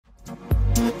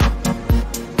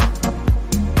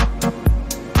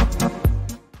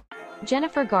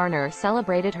Jennifer Garner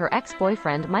celebrated her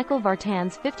ex-boyfriend Michael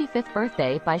Vartan's 55th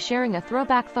birthday by sharing a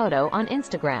throwback photo on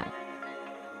Instagram.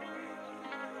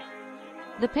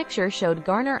 The picture showed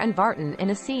Garner and Vartan in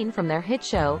a scene from their hit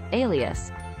show,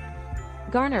 Alias.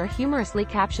 Garner humorously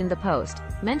captioned the post,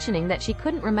 mentioning that she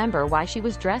couldn't remember why she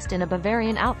was dressed in a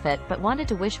Bavarian outfit but wanted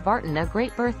to wish Vartan a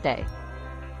great birthday.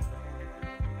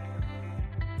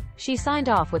 She signed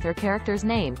off with her character's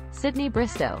name, Sydney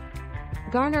Bristow.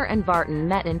 Garner and Vartan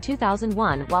met in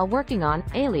 2001 while working on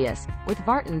Alias, with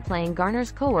Vartan playing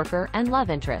Garner's coworker and love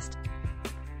interest.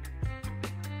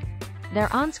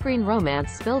 Their on-screen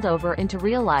romance spilled over into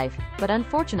real life, but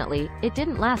unfortunately, it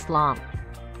didn't last long.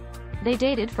 They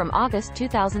dated from August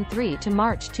 2003 to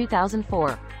March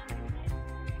 2004.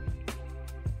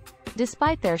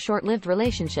 Despite their short-lived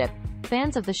relationship,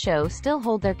 fans of the show still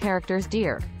hold their characters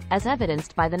dear, as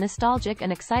evidenced by the nostalgic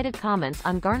and excited comments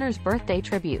on Garner's birthday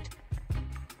tribute.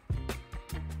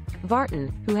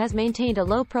 Vartan, who has maintained a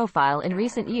low profile in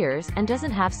recent years and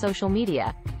doesn't have social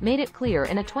media, made it clear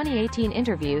in a 2018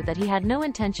 interview that he had no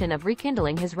intention of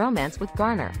rekindling his romance with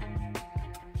Garner.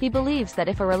 He believes that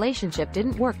if a relationship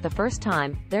didn't work the first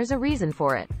time, there's a reason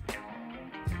for it.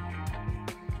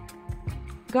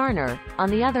 Garner, on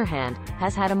the other hand,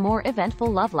 has had a more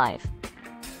eventful love life.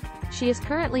 She is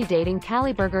currently dating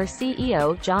Cali Burger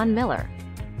CEO John Miller.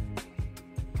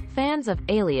 Fans of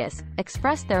Alias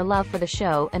expressed their love for the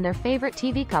show and their favorite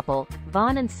TV couple,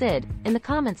 Vaughn and Sid, in the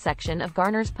comments section of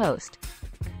Garner's post.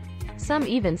 Some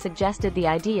even suggested the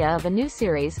idea of a new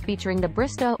series featuring the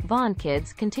Bristow-Vaughn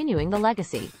kids continuing the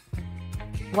legacy.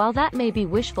 While that may be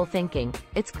wishful thinking,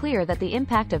 it's clear that the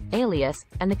impact of Alias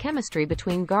and the chemistry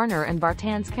between Garner and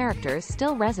Vartan's characters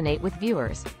still resonate with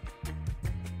viewers.